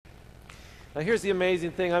Now here's the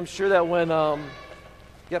amazing thing. I'm sure that when,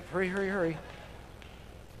 yep, hurry.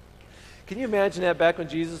 Can you imagine that back when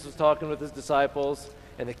Jesus was talking with his disciples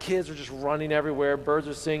and the kids were just running everywhere, birds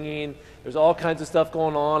are singing, there's all kinds of stuff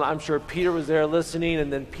going on. I'm sure Peter was there listening,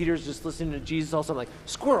 and then Peter's just listening to Jesus all of a sudden like,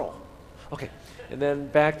 squirrel. Okay, and then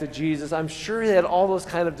back to Jesus. I'm sure he had all those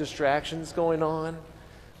kind of distractions going on.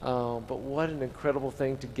 But what an incredible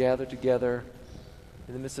thing to gather together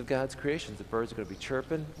in the midst of God's creations. The birds are going to be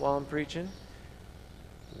chirping while I'm preaching.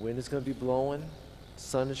 The wind is going to be blowing. The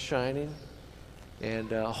sun is shining.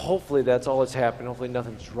 And hopefully that's all that's happening. Hopefully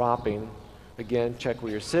nothing's dropping. Again, check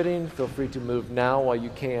where you're sitting. Feel free to move now while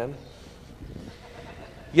you can.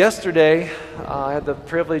 Yesterday, I had the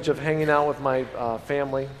privilege of hanging out with my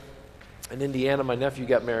family in Indiana. My nephew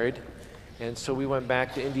got married. And so we went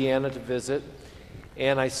back to Indiana to visit.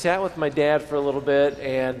 And I sat with my dad for a little bit.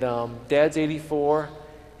 And Dad's 84.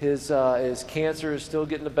 His cancer is still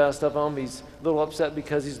getting the best of him. He's a little upset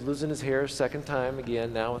because he's losing his hair second time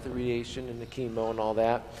again, now with the radiation and the chemo and all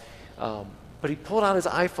that. But he pulled out his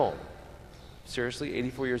iPhone. Seriously,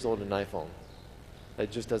 84 years old and an iPhone.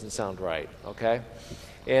 That just doesn't sound right, okay?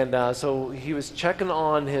 And so he was checking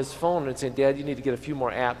on his phone and saying, Dad, you need to get a few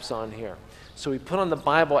more apps on here. So he put on the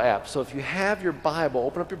Bible app. So if you have your Bible,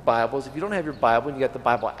 open up your Bibles. If you don't have your Bible and you got the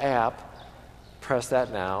Bible app, press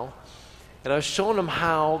that now. And I was showing him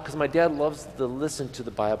how, because my dad loves to listen to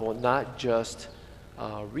the Bible and not just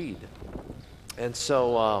read. And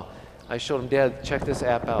so I showed him, Dad, check this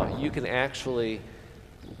app out. You can actually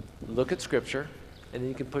look at Scripture, and then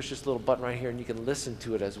you can push this little button right here, and you can listen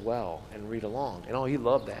to it as well and read along. And he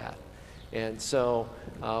loved that. And so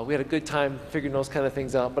we had a good time figuring those kind of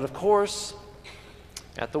things out. But of course,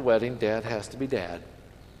 at the wedding, Dad has to be Dad.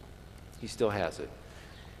 He still has it.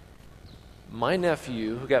 My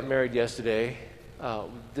nephew, who got married yesterday,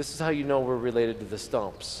 this is how you know we're related to the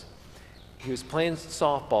Stumps. He was playing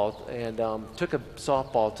softball and took a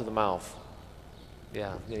softball to the mouth.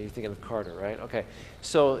 Yeah, you're thinking of Carter, right? Okay.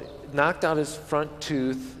 So knocked out his front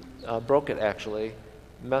tooth, broke it actually,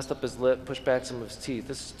 messed up his lip, pushed back some of his teeth.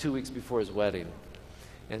 This is 2 weeks before his wedding.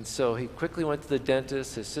 And so he quickly went to the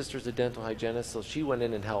dentist. His sister's a dental hygienist, so she went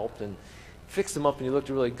in and helped and fixed him up, and he looked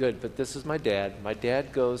really good. But this is my dad. My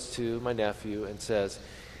dad goes to my nephew and says,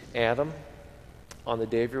 Adam, on the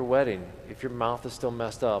day of your wedding, if your mouth is still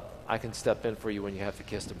messed up, I can step in for you when you have to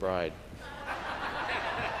kiss the bride.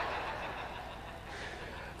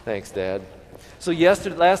 Thanks, Dad. So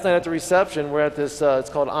last night at the reception, we're at this, it's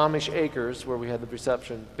called Amish Acres, where we had the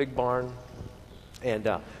reception, big barn. And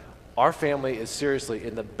our family is seriously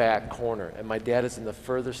in the back corner, and my dad is in the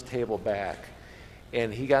furthest table back.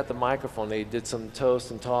 And he got the microphone. They did some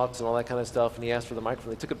toasts and talks and all that kind of stuff, and he asked for the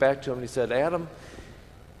microphone. They took it back to him, and he said, Adam,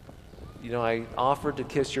 I offered to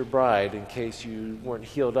kiss your bride in case you weren't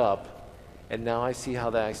healed up, and now I see how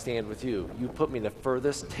that I stand with you. You put me in the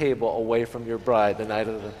furthest table away from your bride the night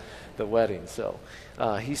of the wedding. So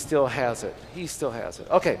he still has it. He still has it.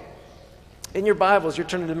 Okay. In your Bibles, you're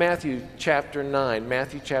turning to Matthew chapter 9.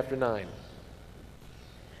 Matthew chapter 9.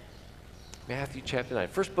 Matthew chapter 9.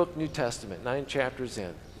 First book, New Testament, 9 chapters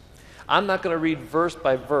in. I'm not going to read verse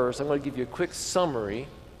by verse. I'm going to give you a quick summary.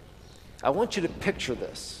 I want you to picture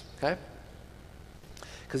this, okay?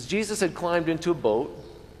 Because Jesus had climbed into a boat,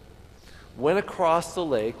 went across the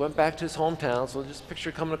lake, went back to his hometown. So just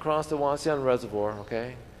picture coming across the Waseon Reservoir,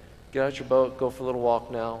 okay? Get out your boat, go for a little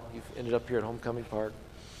walk now. You've ended up here at Homecoming Park.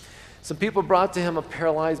 Some people brought to him a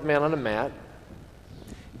paralyzed man on a mat.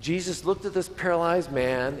 Jesus looked at this paralyzed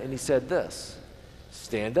man and he said this,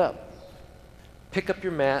 stand up, pick up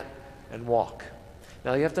your mat, and walk.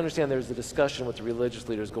 Now you have to understand there's a discussion with the religious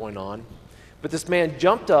leaders going on. But this man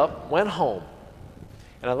jumped up, went home.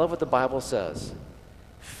 And I love what the Bible says.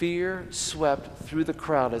 Fear swept through the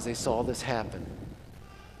crowd as they saw this happen.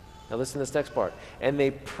 Now listen to this next part. And they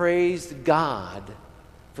praised God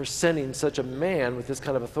for sending such a man with this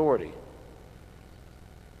kind of authority.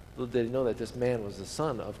 Little did he know that this man was the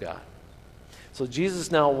Son of God. So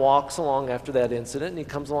Jesus now walks along after that incident, and he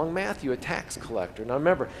comes along Matthew, a tax collector. Now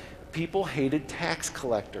remember, people hated tax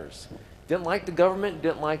collectors. Didn't like the government,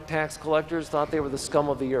 didn't like tax collectors, thought they were the scum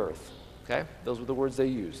of the earth. Okay? Those were the words they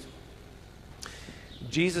used.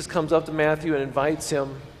 Jesus comes up to Matthew and invites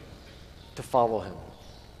him to follow him.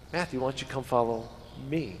 Matthew, why don't you come follow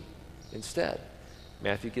me instead?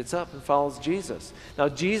 Matthew gets up and follows Jesus. Now,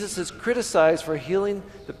 Jesus is criticized for healing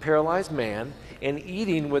the paralyzed man and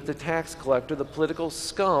eating with the tax collector, the political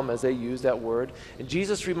scum, as they use that word. And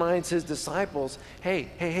Jesus reminds his disciples,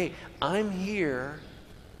 hey, I'm here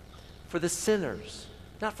for the sinners,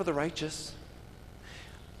 not for the righteous.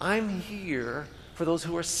 I'm here for those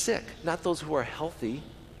who are sick, not those who are healthy.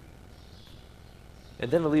 And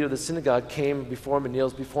then the leader of the synagogue came before him and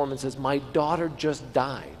kneels before him and says, "My daughter just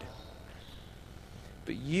died,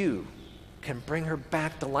 but you can bring her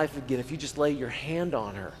back to life again if you just lay your hand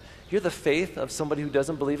on her." Hear the faith of somebody who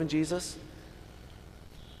doesn't believe in Jesus?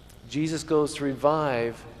 Jesus goes to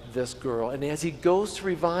revive this girl. And as he goes to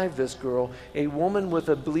revive this girl, a woman with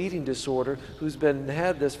a bleeding disorder who's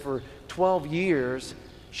had this for 12 years,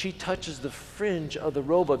 she touches the fringe of the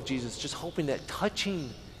robe of Jesus, just hoping that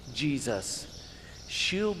touching Jesus,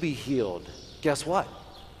 she'll be healed. Guess what?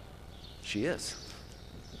 She is.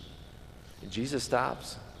 And Jesus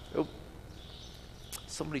stops. "Oh,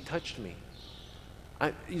 somebody touched me.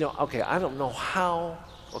 I don't know how."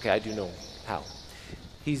 Okay, I do know how.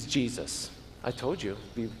 He's Jesus. I told you.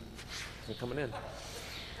 You're coming in.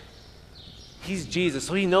 He's Jesus,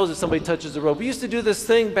 so he knows if somebody touches the robe. We used to do this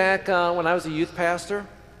thing back when I was a youth pastor.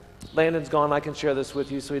 Landon's gone. I can share this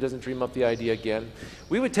with you so he doesn't dream up the idea again.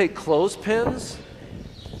 We would take clothespins.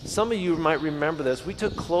 Some of you might remember this. We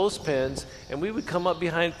took clothespins, and we would come up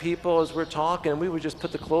behind people as we're talking, and we would just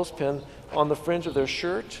put the clothespin on the fringe of their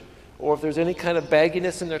shirt, or if there's any kind of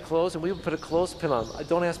bagginess in their clothes, and we would put a clothespin on.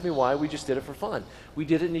 Don't ask me why. We just did it for fun. We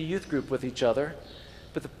did it in a youth group with each other.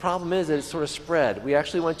 But the problem is that it sort of spread. We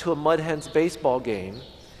actually went to a Mud Hens baseball game,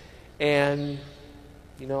 and,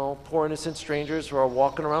 poor innocent strangers were all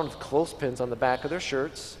walking around with clothespins on the back of their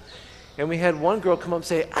shirts. And we had one girl come up and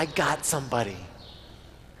say, "I got somebody."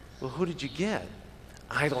 "Well, who did you get?"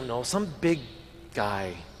 "I don't know, some big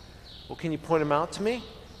guy." "Well, can you point him out to me?"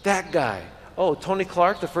 "That guy." "Oh, Tony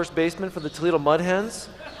Clark, the first baseman for the Toledo Mud Hens?"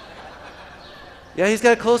 "Yeah, he's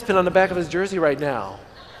got a clothespin on the back of his jersey right now."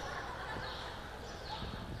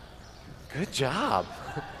 Good job.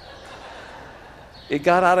 It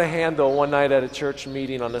got out of hand, though, one night at a church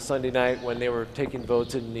meeting on a Sunday night when they were taking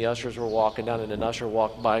votes and the ushers were walking down, and an usher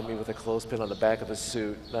walked by me with a clothespin on the back of his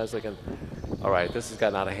suit. And I was thinking, all right, this has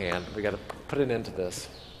gotten out of hand. We got to put an end to this.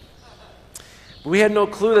 We had no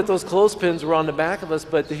clue that those clothespins were on the back of us,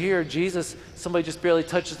 but to hear Jesus, somebody just barely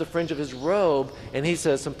touches the fringe of his robe, and he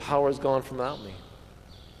says, "Some power has gone from out me.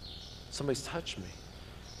 Somebody's touched me."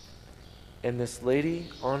 And this lady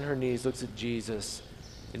on her knees looks at Jesus,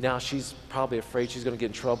 and now she's probably afraid she's going to get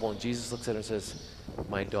in trouble, and Jesus looks at her and says,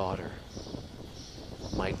 "My daughter,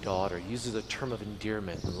 my daughter." He uses a term of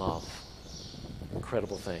endearment and love.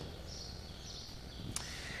 Incredible thing.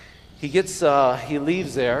 He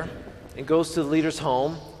leaves there and goes to the leader's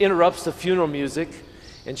home, interrupts the funeral music,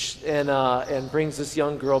 and brings this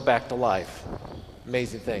young girl back to life.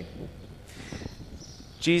 Amazing thing.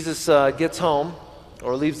 Jesus gets home,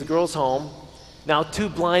 or leaves the girl's home. Now 2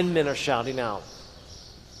 blind men are shouting out,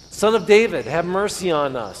 "Son of David, have mercy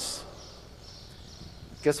on us."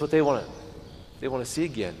 Guess what they want? They want to see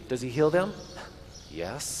again. Does he heal them?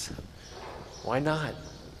 Yes. Why not?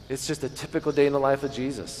 It's just a typical day in the life of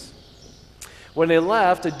Jesus. When they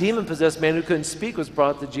left, a demon-possessed man who couldn't speak was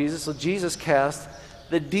brought to Jesus, so Jesus cast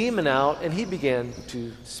the demon out, and he began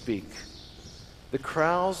to speak. The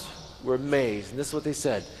crowds were amazed, and this is what they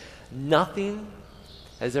said: "Nothing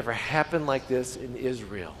has ever happened like this in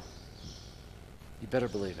Israel." You better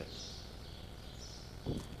believe it.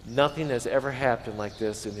 Nothing has ever happened like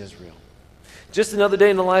this in Israel. Just another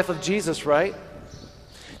day in the life of Jesus, right?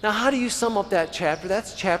 Now, how do you sum up that chapter?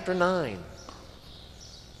 That's chapter 9.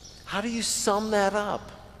 How do you sum that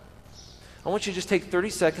up? I want you to just take 30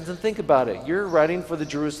 seconds and think about it. You're writing for the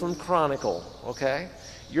Jerusalem Chronicle, okay?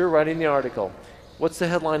 You're writing the article. What's the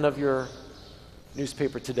headline of your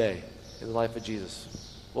newspaper today in the life of Jesus?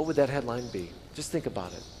 What would that headline be? Just think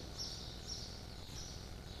about it.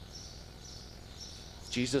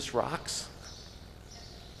 Jesus rocks.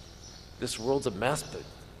 This world's a mess, but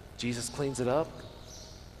Jesus cleans it up.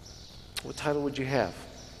 What title would you have?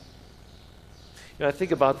 I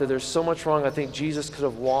think about that. There's so much wrong. I think Jesus could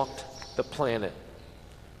have walked the planet,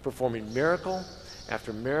 performing miracle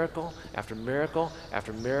after miracle after miracle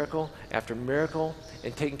after miracle after miracle,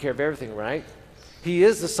 and taking care of everything, right? He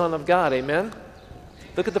is the Son of God, amen?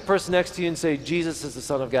 Look at the person next to you and say, "Jesus is the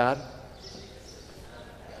Son of God."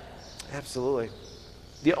 Absolutely.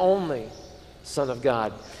 The only Son of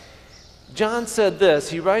God. John said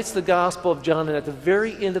this. He writes the Gospel of John, and at the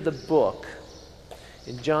very end of the book,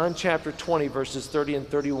 in John chapter 20, verses 30 and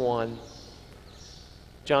 31,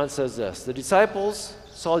 John says this: "The disciples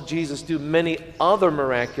saw Jesus do many other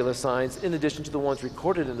miraculous signs in addition to the ones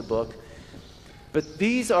recorded in the book. But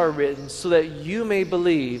these are written so that you may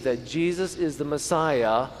believe that Jesus is the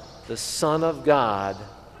Messiah, the Son of God,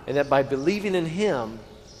 and that by believing in him,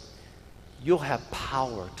 you'll have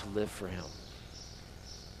power to live for him."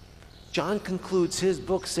 John concludes his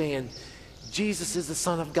book saying, Jesus is the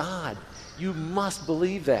Son of God. You must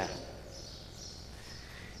believe that.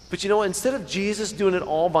 But you know what? Instead of Jesus doing it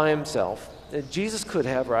all by himself, and Jesus could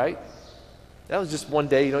have, right? That was just one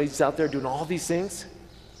day. He's out there doing all these things.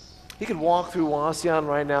 He could walk through Wasion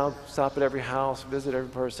right now, stop at every house, visit every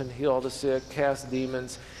person, heal all the sick, cast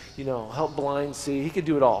demons, help blind see. He could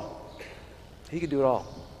do it all. He could do it all.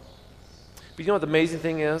 But you know what the amazing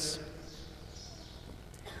thing is?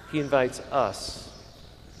 He invites us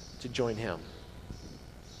to join him.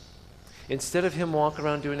 Instead of him walking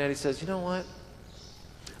around doing that, he says, you know what?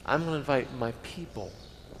 I'm going to invite my people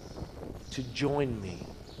to join me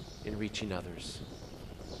in reaching others.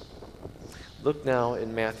 Look now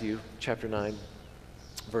in Matthew chapter 9,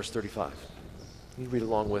 verse 35. You read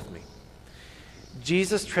along with me.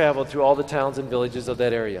 Jesus traveled through all the towns and villages of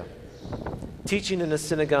that area, teaching in the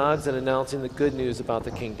synagogues and announcing the good news about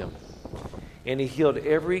the kingdom. And he healed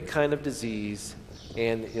every kind of disease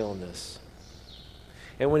and illness.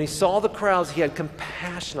 And when he saw the crowds, he had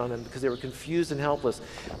compassion on them because they were confused and helpless,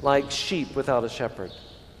 like sheep without a shepherd.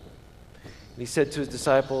 And he said to his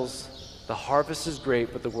disciples, the harvest is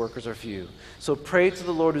great, but the workers are few. So pray to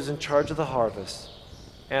the Lord who's in charge of the harvest.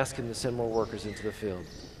 Ask him to send more workers into the field.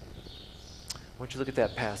 I want you to look at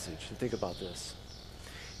that passage and think about this.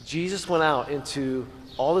 Jesus went out into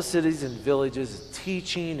all the cities and villages,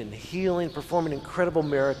 teaching and healing, performing incredible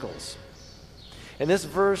miracles. And this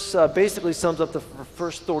verse basically sums up the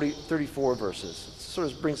first 34 verses. It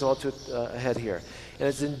sort of brings it all to a head here. And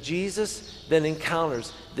it's in Jesus then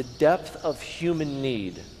encounters the depth of human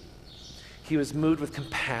need. He was moved with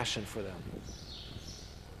compassion for them.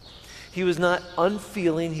 He was not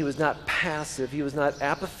unfeeling. He was not passive. He was not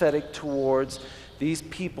apathetic towards these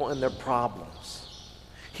people and their problems.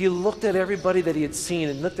 He looked at everybody that he had seen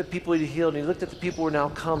and looked at people he had healed, and he looked at the people who were now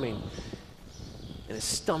coming, and his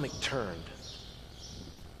stomach turned.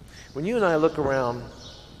 When you and I look around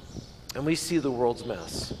and we see the world's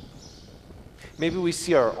mess, maybe we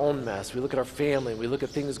see our own mess. We look at our family. We look at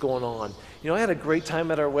things going on. I had a great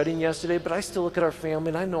time at our wedding yesterday, but I still look at our family,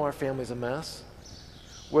 and I know our family's a mess.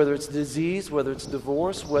 Whether it's disease, whether it's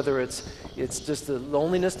divorce, whether it's just the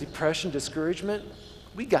loneliness, depression, discouragement,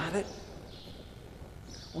 we got it.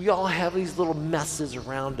 We all have these little messes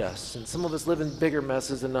around us, and some of us live in bigger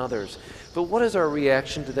messes than others. But what is our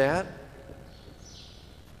reaction to that?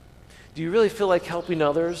 Do you really feel like helping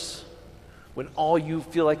others when all you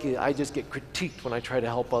feel like I just get critiqued when I try to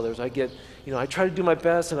help others? I try to do my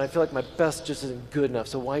best, and I feel like my best just isn't good enough,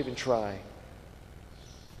 so why even try?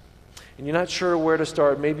 And you're not sure where to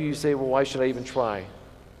start. Maybe you say, well, why should I even try?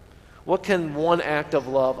 What can one act of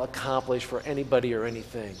love accomplish for anybody or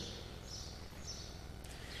anything?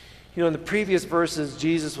 In the previous verses,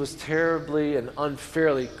 Jesus was terribly and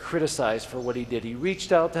unfairly criticized for what he did. He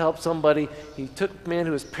reached out to help somebody. He took a man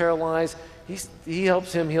who was paralyzed. He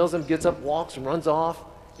helps him, heals him, gets up, walks, and runs off,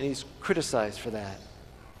 and he's criticized for that.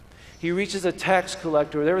 He reaches a tax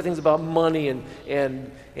collector where everything's about money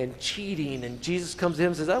and cheating, and Jesus comes to him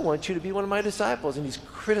and says, I want you to be one of my disciples, and he's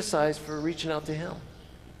criticized for reaching out to him.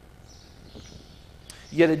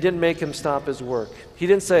 Yet it didn't make him stop his work. He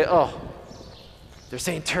didn't say, they're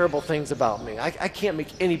saying terrible things about me. I can't make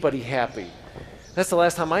anybody happy. That's the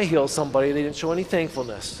last time I healed somebody. They didn't show any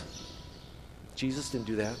thankfulness. Jesus didn't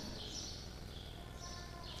do that.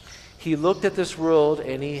 He looked at this world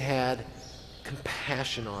and he had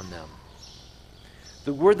compassion on them.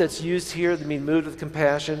 The word that's used here to mean moved with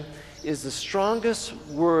compassion is the strongest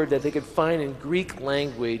word that they could find in Greek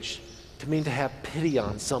language to mean to have pity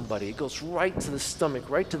on somebody. It goes right to the stomach,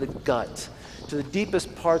 right to the gut, to the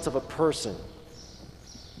deepest parts of a person.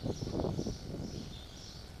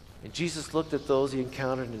 And Jesus looked at those he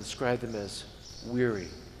encountered and described them as weary,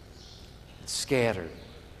 scattered,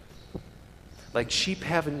 like sheep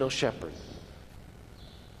having no shepherd.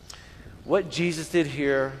 What Jesus did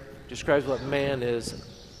here describes what man is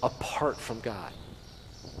apart from God.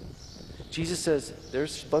 Jesus says,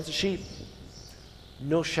 there's a bunch of sheep,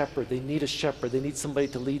 no shepherd. They need a shepherd. They need somebody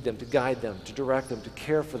to lead them, to guide them, to direct them, to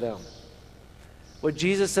care for them. What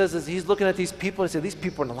Jesus says is he's looking at these people and says, these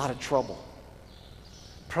people are in a lot of trouble.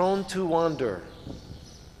 Prone to wander,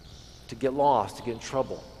 to get lost, to get in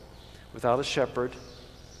trouble. Without a shepherd,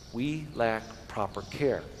 we lack proper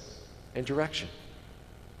care and direction.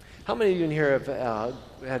 How many of you in here have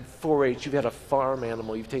had 4-H? You've had a farm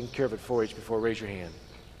animal. You've taken care of it 4-H before. Raise your hand.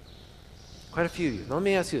 Quite a few of you. Now let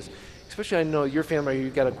me ask you this. Especially I know your family,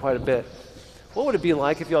 you've got it quite a bit. What would it be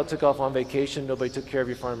like if you all took off on vacation, nobody took care of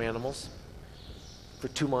your farm animals for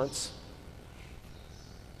 2 months?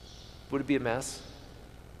 Would it be a mess?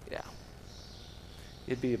 Yeah.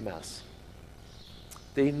 It'd be a mess.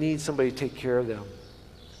 They need somebody to take care of them.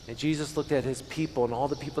 And Jesus looked at his people and all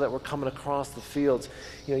the people that were coming across the fields.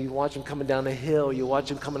 You know, you watch them coming down the hill, you watch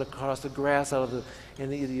them coming across the grass out of the,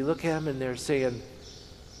 and you look at them and they're saying,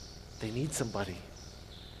 they need somebody.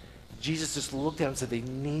 Jesus just looked at them and said, they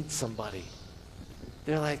need somebody.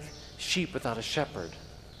 They're like sheep without a shepherd.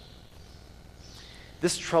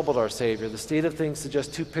 This troubled our Savior. The state of things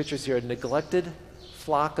suggests two pictures here: a neglected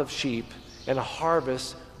flock of sheep and a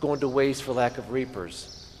harvest going to waste for lack of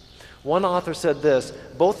reapers. One author said this: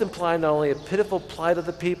 both imply not only a pitiful plight of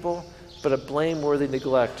the people, but a blameworthy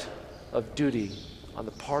neglect of duty on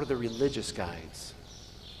the part of the religious guides.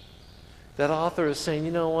 That author is saying,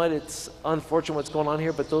 you know what, it's unfortunate what's going on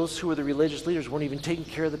here, but those who were the religious leaders weren't even taking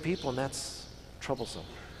care of the people, and that's troublesome.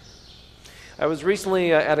 I was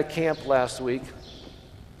recently at a camp last week,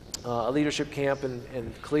 a leadership camp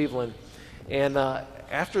in Cleveland, and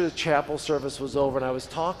after the chapel service was over, and I was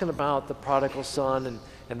talking about the prodigal son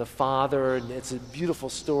and the father, and it's a beautiful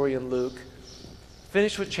story in Luke.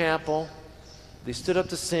 Finished with chapel, they stood up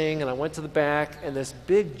to sing, and I went to the back, and this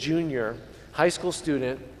big junior high school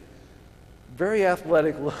student, very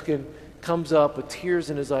athletic looking, comes up with tears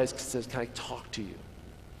in his eyes and says, "Can I talk to you?"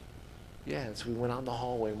 Yeah, and so we went out in the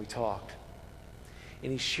hallway and we talked.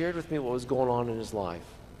 And he shared with me what was going on in his life.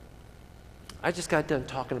 I just got done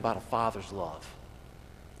talking about a father's love,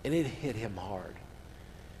 and it hit him hard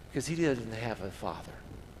because he didn't have a father.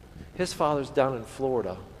 His father's down in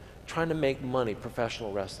Florida trying to make money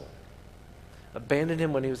professional wrestling. Abandoned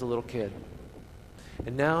him when he was a little kid.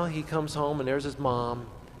 And now he comes home and there's his mom.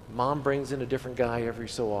 Mom brings in a different guy every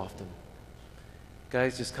so often.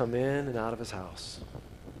 Guys just come in and out of his house.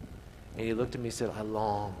 And he looked at me and said, "I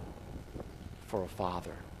long for a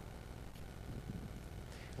father."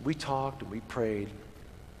 We talked and we prayed.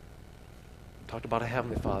 Talked about a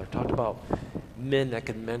heavenly father. Talked about men that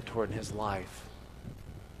could mentor in his life.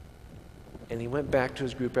 And he went back to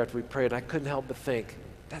his group after we prayed. And I couldn't help but think,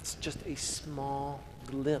 that's just a small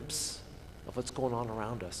glimpse of what's going on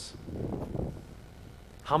around us.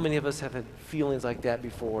 How many of us have had feelings like that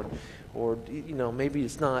before? Or, you know, maybe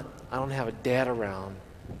it's not, I don't have a dad around,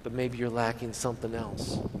 but maybe you're lacking something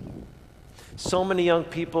else. So many young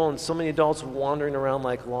people and so many adults wandering around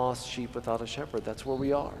like lost sheep without a shepherd. That's where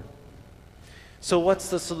we are. So what's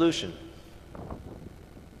the solution?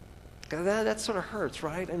 That sort of hurts,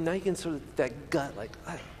 right? And now you can sort of, that gut, like,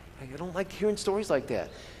 I don't like hearing stories like that.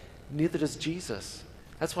 Neither does Jesus.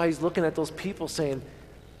 That's why he's looking at those people saying,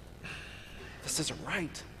 this isn't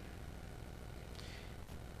right.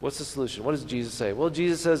 What's the solution? What does Jesus say? Well,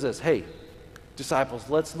 Jesus says this: hey, disciples,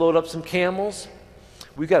 let's load up some camels.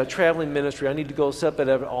 We've got a traveling ministry. I need to go set up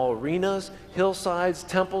at all arenas, hillsides,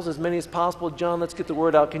 temples, as many as possible. John, let's get the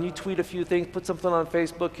word out. Can you tweet a few things? Put something on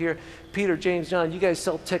Facebook here. Peter, James, John, you guys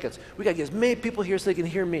sell tickets. We got to get as many people here so they can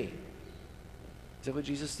hear me. Is that what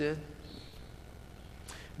Jesus did?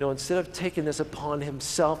 No, instead of taking this upon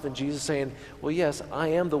himself and Jesus saying, well, yes, I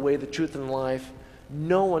am the way, the truth, and the life.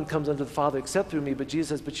 No one comes unto the Father except through me. But Jesus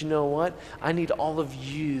says, but you know what? I need all of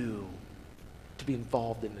you to be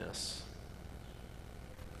involved in this.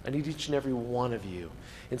 I need each and every one of you.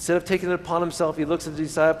 Instead of taking it upon himself, he looks at the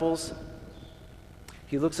disciples.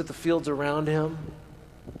 He looks at the fields around him.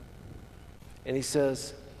 And he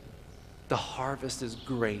says, the harvest is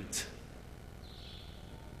great.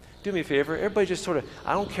 Do me a favor. Everybody just sort of,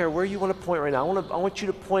 I don't care where you want to point right now. I want you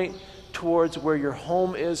to point towards where your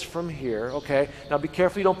home is from here, okay? Now be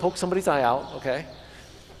careful you don't poke somebody's eye out, okay?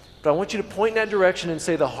 But I want you to point in that direction and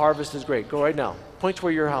say the harvest is great. Go right now. Point to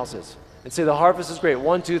where your house is. And say, the harvest is great.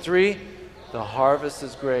 1, 2, 3. The harvest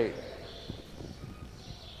is great.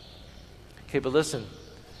 Okay, but listen.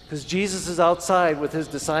 Because Jesus is outside with his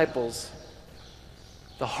disciples.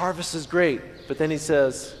 The harvest is great. But then he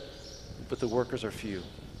says, but the workers are few.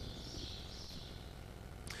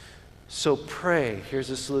 So pray. Here's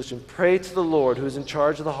the solution. Pray to the Lord who is in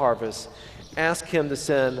charge of the harvest. Ask him to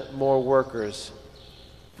send more workers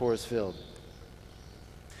for his field.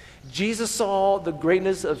 Jesus saw the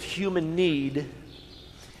greatness of human need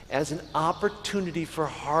as an opportunity for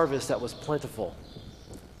harvest that was plentiful.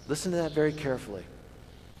 Listen to that very carefully.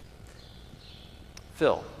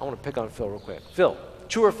 Phil, I want to pick on Phil real quick. Phil,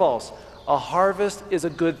 true or false? A harvest is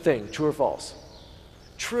a good thing. True or false?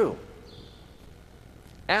 True.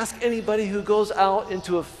 Ask anybody who goes out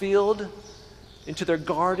into a field, into their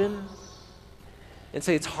garden, and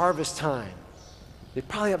say it's harvest time. They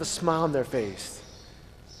probably have a smile on their face.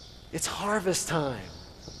 It's harvest time.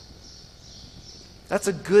 That's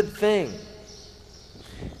a good thing.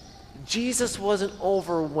 Jesus wasn't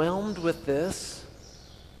overwhelmed with this.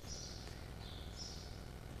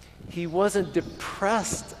 He wasn't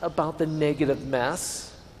depressed about the negative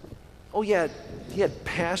mess. Oh, yeah, he had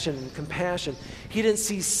passion and compassion. He didn't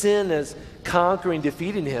see sin as conquering,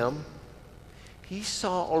 defeating him. He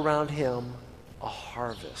saw around him a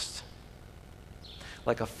harvest,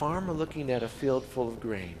 like a farmer looking at a field full of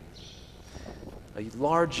grain, a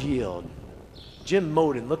large yield. Jim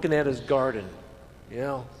Moden looking at his garden,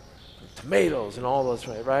 tomatoes and all those,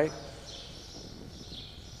 right?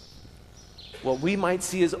 What we might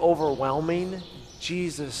see as overwhelming,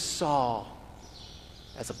 Jesus saw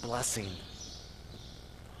as a blessing.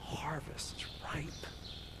 Harvest is ripe.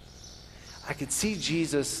 I could see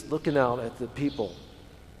Jesus looking out at the people,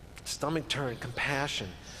 stomach turned, compassion,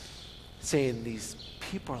 saying these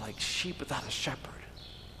people are like sheep without a shepherd.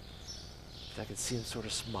 I could see him sort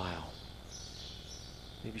of smile,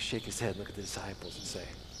 maybe shake his head and look at the disciples and say,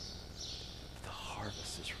 the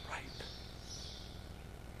harvest is ripe.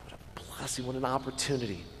 What a blessing, what an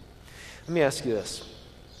opportunity. Let me ask you this,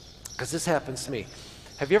 because this happens to me.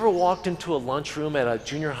 Have you ever walked into a lunchroom at a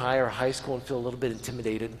junior high or high school and feel a little bit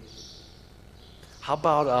intimidated? How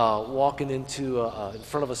about walking into in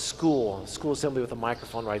front of a school assembly with a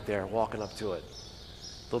microphone right there, walking up to it?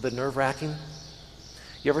 A little bit nerve-wracking?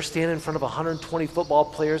 You ever stand in front of 120 football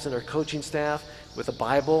players and their coaching staff with a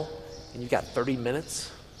Bible and you got 30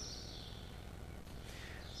 minutes?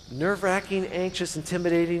 Nerve-wracking, anxious,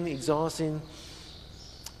 intimidating, exhausting?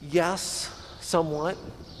 Yes, somewhat.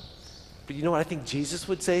 But you know what I think Jesus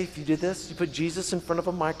would say if you did this? You put Jesus in front of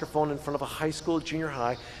a microphone in front of a high school, junior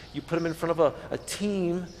high. You put him in front of a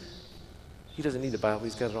team. He doesn't need the Bible.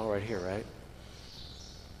 He's got it all right here, right?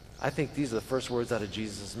 I think these are the first words out of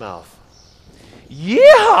Jesus' mouth.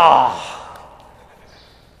 Yeah!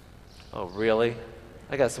 Oh, really?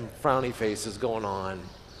 I got some frowny faces going on.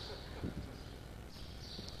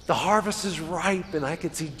 The harvest is ripe, and I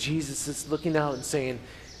could see Jesus just looking out and saying,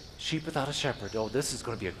 sheep without a shepherd. Oh, this is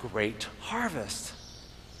going to be a great harvest.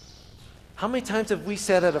 How many times have we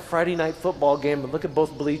sat at a Friday night football game and look at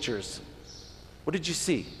both bleachers? What did you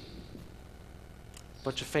see? A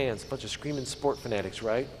bunch of fans, a bunch of screaming sport fanatics,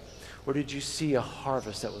 right? Or did you see a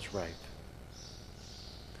harvest that was ripe?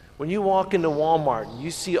 When you walk into Walmart and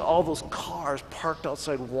you see all those cars parked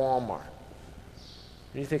outside Walmart,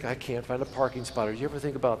 and you think, I can't find a parking spot, or you ever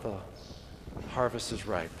think about the harvest is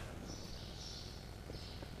ripe?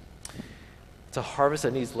 It's a harvest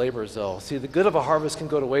that needs laborers, though. See, the good of a harvest can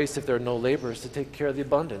go to waste if there are no laborers to take care of the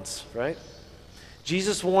abundance, right?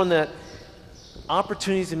 Jesus warned that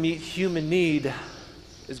opportunities to meet human need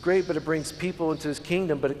is great, but it brings people into his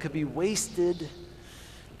kingdom, but it could be wasted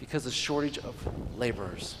because of shortage of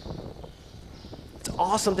laborers. It's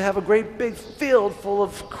awesome to have a great big field full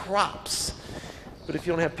of crops, but if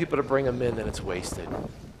you don't have people to bring them in, then it's wasted.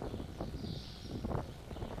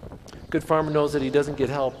 Good farmer knows that he doesn't get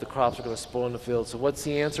help, the crops are going to spoil in the field. So what's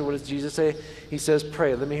the answer? What does Jesus say? He says,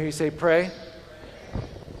 pray. Let me hear you say, pray.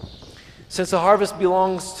 Since the harvest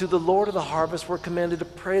belongs to the Lord of the harvest, we're commanded to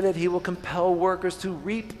pray that he will compel workers to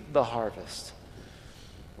reap the harvest.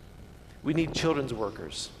 We need children's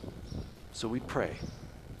workers, so we pray.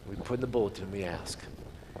 We put in the bulletin and we ask.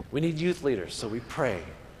 We need youth leaders, so we pray.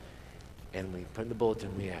 And we put in the bulletin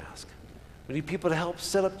and we ask. We need people to help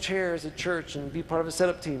set up chairs at church and be part of a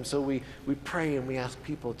setup team, so we pray and we ask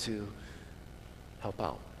people to help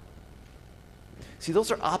out. See,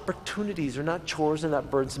 those are opportunities. They're not chores, they're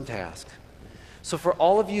not burdensome tasks. So for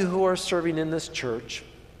all of you who are serving in this church,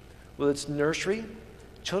 whether it's nursery,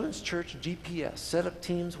 children's church, GPS, setup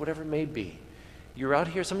teams, whatever it may be, you're out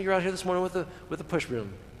here, some of you are out here this morning with a push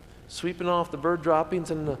broom, sweeping off the bird droppings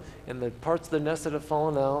and the parts of the nest that have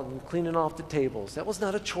fallen out and cleaning off the tables. That was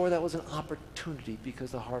not a chore, that was an opportunity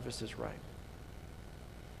because the harvest is ripe.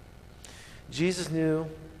 Jesus knew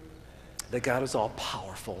that God is all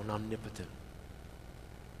powerful and omnipotent.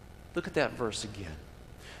 Look at that verse again.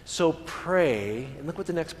 So pray, and look what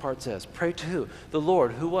the next part says. Pray to who? The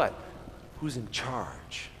Lord, who what? Who's in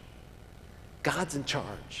charge. God's in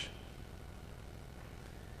charge.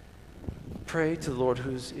 Pray to the Lord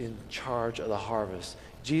who's in charge of the harvest.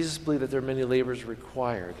 Jesus believed that there are many laborers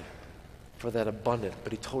required for that abundant,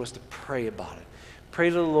 but he told us to pray about it. Pray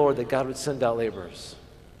to the Lord that God would send out laborers.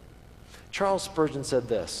 Charles Spurgeon said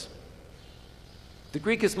this. The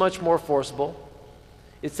Greek is much more forcible.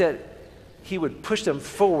 It's that he would push them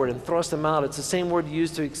forward and thrust them out. It's the same word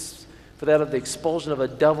used for that of the expulsion of a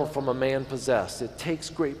devil from a man possessed. It takes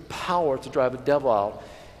great power to drive a devil out.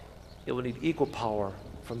 It will need equal power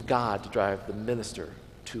from God to drive the minister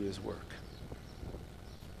to his work.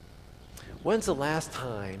 When's the last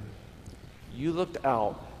time you looked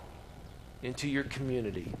out into your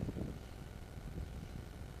community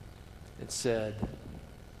and said,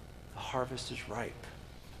 the harvest is ripe?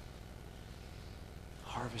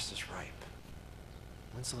 harvest is ripe.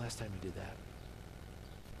 When's the last time you did that?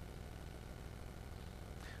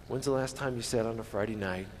 When's the last time you sat on a Friday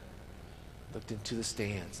night, looked into the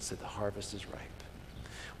stands and said, the harvest is ripe?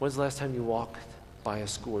 When's the last time you walked by a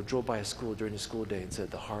school or drove by a school during the school day and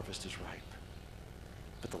said, the harvest is ripe,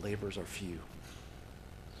 but the laborers are few?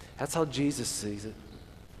 That's how Jesus sees it.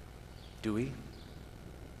 Do we?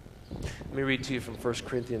 Let me read to you from 1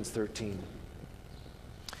 Corinthians 13.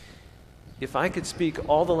 If I could speak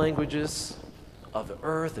all the languages of the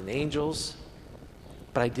earth and angels,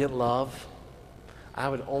 but I didn't love, I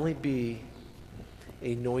would only be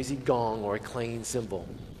a noisy gong or a clanging cymbal.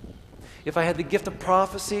 If I had the gift of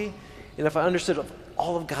prophecy, and if I understood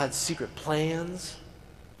all of God's secret plans,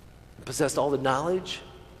 and possessed all the knowledge,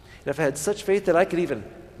 and if I had such faith that I could even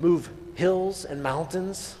move hills and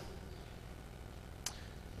mountains,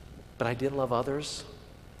 but I didn't love others,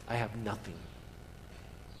 I have nothing.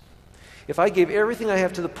 If I gave everything I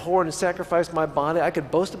have to the poor and sacrificed my body, I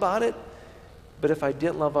could boast about it, but if I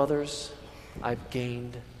didn't love others, I've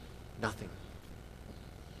gained nothing.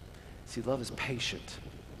 See, love is patient,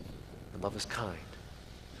 and love is kind.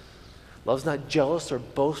 Love's not jealous or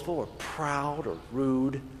boastful or proud or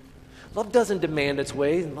rude. Love doesn't demand its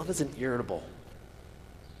way, and love isn't irritable.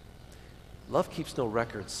 Love keeps no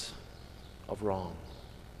records of wrong.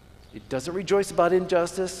 It doesn't rejoice about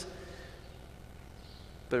injustice,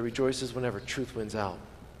 but it rejoices whenever truth wins out.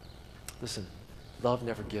 Listen, love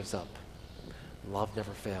never gives up. Love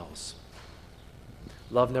never fails.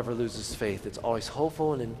 Love never loses faith. It's always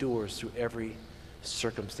hopeful and endures through every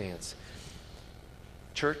circumstance.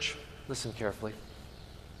 Church, listen carefully.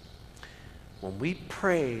 When we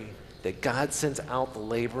pray that God sends out the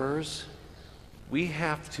laborers, we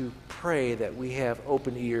have to pray that we have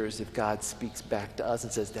open ears if God speaks back to us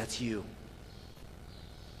and says, that's you.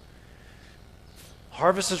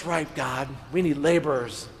 Harvest is ripe, God. We need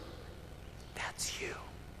laborers. That's you.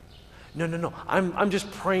 No. I'm just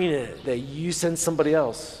praying it that you send somebody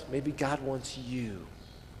else. Maybe God wants you.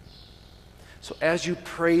 So as you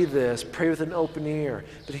pray this, pray with an open ear.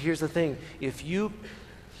 But here's the thing. If you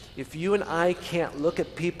and I can't look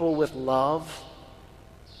at people with love,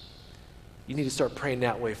 you need to start praying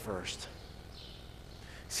that way first.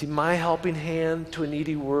 See, my helping hand to a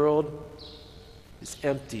needy world is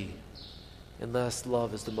empty unless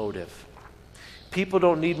love is the motive. People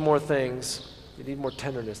don't need more things. They need more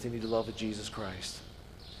tenderness. They need the love of Jesus Christ.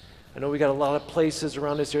 I know we got a lot of places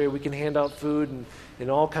around this area we can hand out food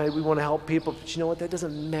and all kinds. We want to help people, but you know what? That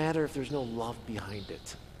doesn't matter if there's no love behind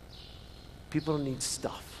it. People don't need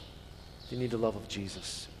stuff. They need the love of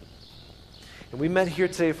Jesus. And we met here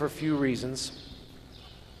today for a few reasons.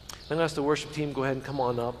 I'm going to ask the worship team, go ahead and come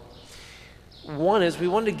on up. One is we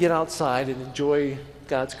wanted to get outside and enjoy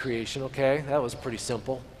God's creation, okay? That was pretty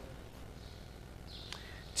simple.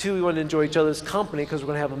 Two, we wanted to enjoy each other's company because we're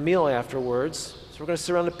going to have a meal afterwards. So we're going to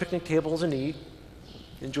sit around the picnic tables and eat,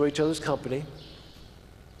 enjoy each other's company.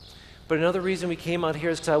 But another reason we came out here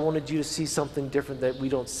is because I wanted you to see something different that we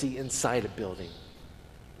don't see inside a building.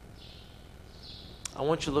 I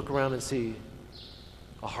want you to look around and see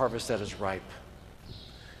a harvest that is ripe.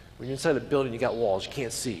 When you're inside a building, you got walls. You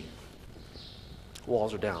can't see.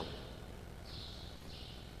 Walls are down.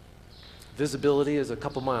 Visibility is a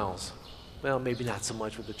couple miles. Well, maybe not so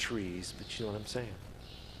much with the trees, but you know what I'm saying.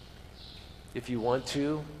 If you want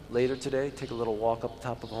to, later today, take a little walk up the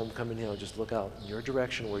top of Homecoming Hill. Just look out in your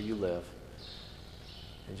direction where you live.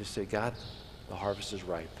 And just say, God, the harvest is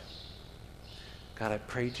ripe. God, I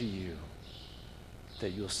pray to you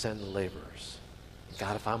that you'll send the laborers.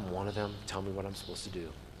 God, if I'm one of them, tell me what I'm supposed to do.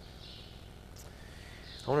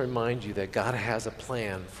 I want to remind you that God has a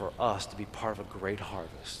plan for us to be part of a great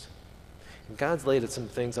harvest. And God's laid some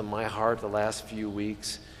things on my heart the last few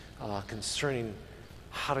weeks concerning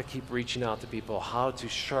how to keep reaching out to people, how to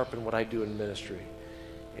sharpen what I do in ministry.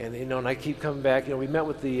 And, and I keep coming back. We met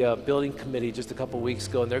with the building committee just a couple weeks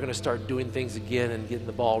ago, and they're going to start doing things again and getting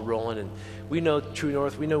the ball rolling. And we know True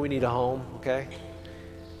North, we know we need a home, okay?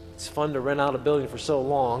 It's fun to rent out a building for so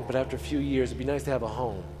long, but after a few years, it'd be nice to have a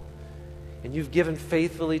home. And you've given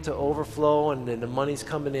faithfully to overflow, and the money's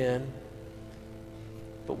coming in.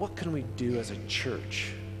 But what can we do as a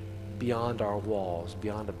church beyond our walls,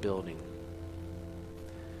 beyond a building?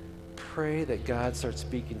 Pray that God starts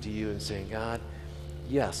speaking to you and saying, God,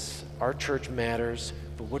 yes, our church matters,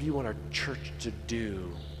 but what do you want our church to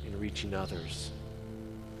do in reaching others?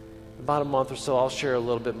 In about a month or so, I'll share a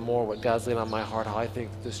little bit more what God's laid on my heart, how I think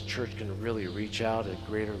this church can really reach out at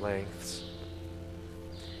greater lengths.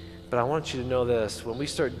 But I want you to know this. When we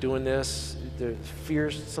start doing this, the fear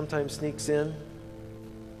sometimes sneaks in.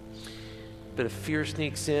 But if fear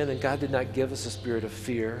sneaks in, and God did not give us a spirit of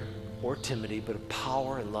fear or timidity, but of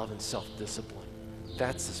power and love and self-discipline.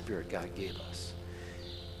 That's the spirit God gave us.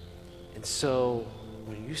 And so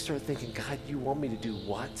when you start thinking, God, you want me to do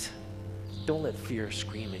what? Don't let fear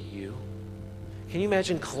scream at you. Can you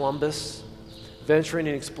imagine Columbus venturing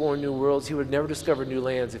and exploring new worlds? He would have never discovered new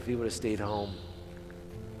lands if he would have stayed home.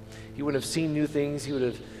 He would have seen new things. He would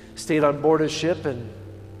have stayed on board his ship and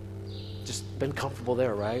just been comfortable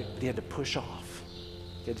there, right? But he had to push off.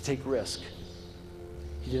 He had to take risk.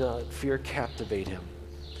 He did not let fear captivate him.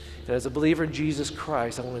 And as a believer in Jesus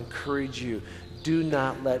Christ, I want to encourage you, do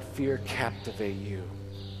not let fear captivate you.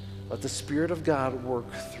 Let the Spirit of God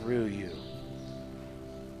work through you.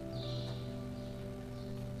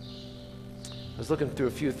 I was looking through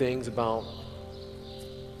a few things about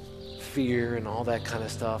fear and all that kind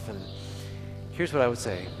of stuff, and here's what I would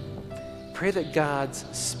say. Pray that God's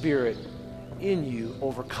Spirit in you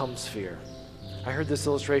overcomes fear. I heard this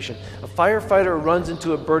illustration. A firefighter runs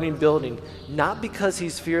into a burning building not because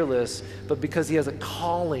he's fearless, but because he has a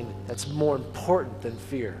calling that's more important than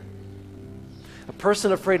fear. A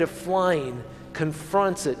person afraid of flying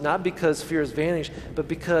confronts it not because fear has vanished, but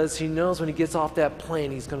because he knows when he gets off that plane,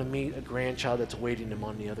 he's going to meet a grandchild that's waiting him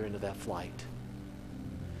on the other end of that flight.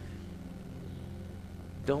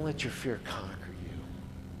 Don't let your fear conquer you.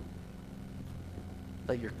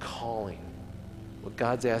 Let your calling, what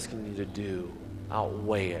God's asking you to do,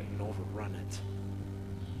 outweigh it and overrun it.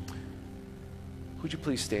 Would you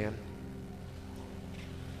please stand?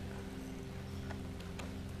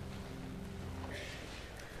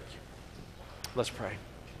 Let's pray.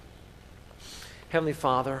 Heavenly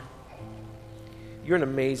Father, you're an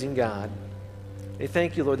amazing God. I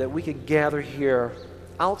thank you, Lord, that we could gather here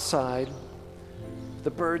outside,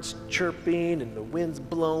 the birds chirping and the wind's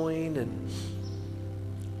blowing, and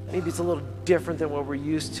maybe it's a little different than what we're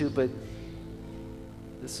used to, but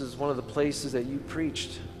this is one of the places that you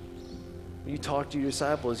preached. When you talked to your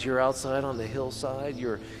disciples, you're outside on the hillside,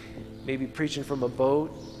 you're maybe preaching from a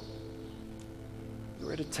boat, you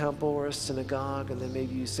were at a temple or a synagogue, and then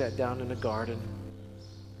maybe you sat down in a garden.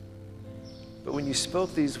 But when you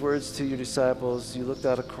spoke these words to your disciples, you looked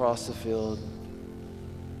out across the field.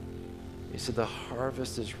 You said, the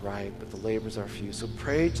harvest is ripe, but the labors are few. So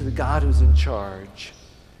pray to the God who's in charge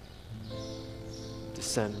to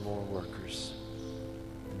send more workers.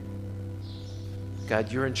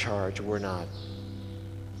 God, you're in charge, we're not.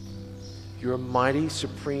 You're a mighty,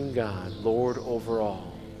 supreme God, Lord over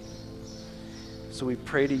all. So we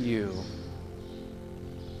pray to you,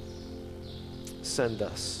 send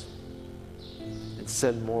us, and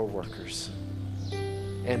send more workers,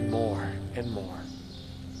 and more, and more.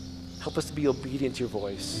 Help us to be obedient to your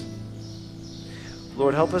voice.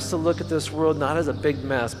 Lord, help us to look at this world not as a big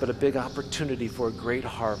mess, but a big opportunity for a great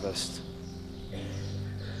harvest.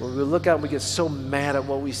 When we look out and we get so mad at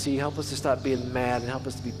what we see, help us to stop being mad and help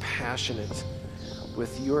us to be passionate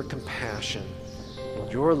with your compassion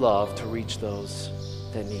and your love to reach those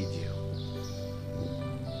that need you.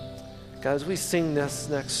 God, as we sing this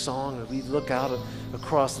next song and we look out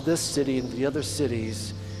across this city and the other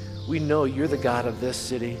cities, we know you're the God of this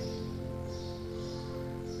city.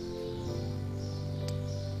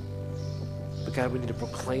 But God, we need to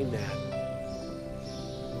proclaim that.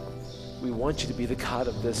 We want you to be the God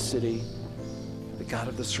of this city, the God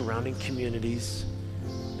of the surrounding communities,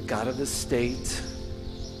 the God of this state,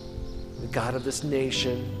 the God of this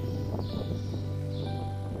nation.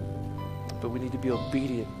 But we need to be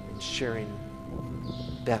obedient in sharing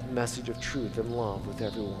that message of truth and love with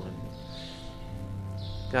everyone.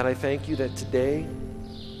 God, I thank you that today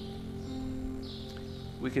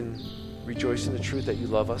we can rejoice in the truth that you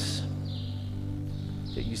love us,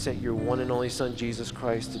 that you sent your one and only Son, Jesus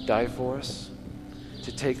Christ, to die for us,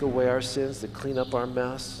 to take away our sins, to clean up our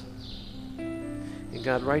mess. And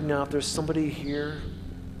God, right now, if there's somebody here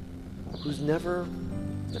who's never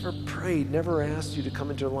prayed, never asked you to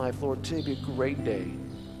come into their life, Lord, today be a great day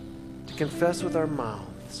to confess with our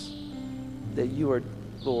mouths that you are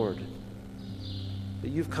Lord, that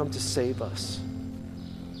you've come to save us.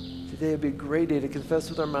 Today would be a great day to confess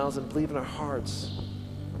with our mouths and believe in our hearts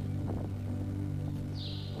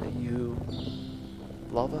that you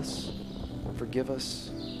love us, forgive us,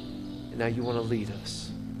 and now you want to lead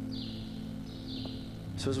us.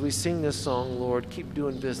 So as we sing this song, Lord, keep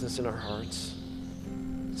doing business in our hearts.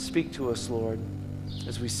 Speak to us, Lord,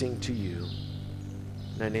 as we sing to you.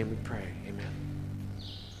 In thy name we pray.